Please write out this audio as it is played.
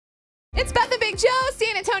It's Beth the Big Joe,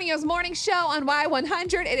 San Antonio's morning show on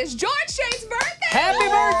Y100. It is George Shane's birthday. Happy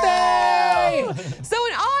birthday! So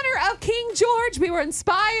in honor of King George, we were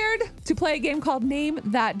inspired to play a game called Name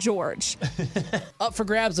That George. Up for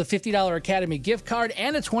grabs a $50 Academy gift card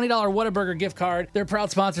and a $20 Whataburger gift card. They're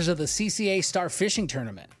proud sponsors of the CCA Star Fishing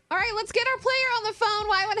Tournament. All right, let's get our player on the phone.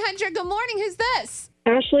 Y100, good morning. Who's this?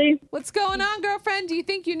 Ashley, What's going on, girlfriend? Do you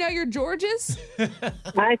think you know your Georges?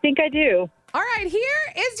 I think I do. All right,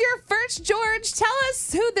 here is your first George. Tell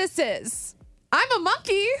us who this is. I'm a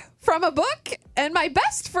monkey from a book, and my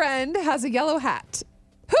best friend has a yellow hat.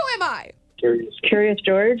 Who am I? Curious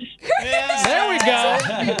George. There we go.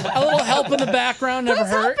 A little help in the background never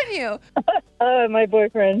Who's hurt. helping you? My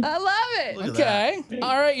boyfriend. I love it. Okay.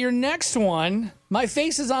 All right, your next one. My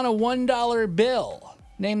face is on a $1 bill.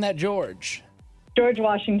 Name that George. George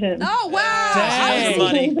Washington. Oh, wow.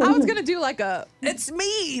 Dang. I was going to do like it's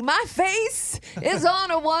me. My face is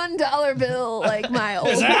on a $1 bill. Like my old.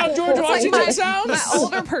 Is that how George It's like Washington sounds? My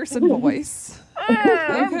older person voice.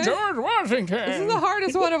 I'm George Washington. This is the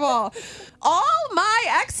hardest one of all. All my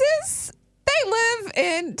exes, they live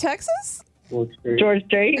in Texas. George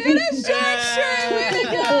Strait. It is George Strait. Way to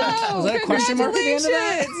go. Was that a question mark at the end of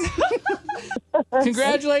that? Congratulations.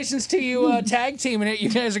 Congratulations to you tag teaming it. You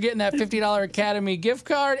guys are getting that $50 Academy gift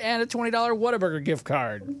card and a $20 Whataburger gift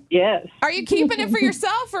card. Yes. Are you keeping it for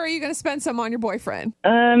yourself, or are you going to spend some on your boyfriend?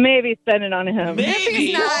 Maybe spend it on him. If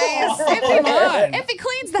he's nice. Come on. If he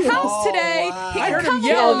cleans the house today, he I can heard him come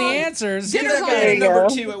yelling along. the answers. Dinner's There you on. go.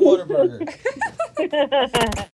 Number 2 at Whataburger.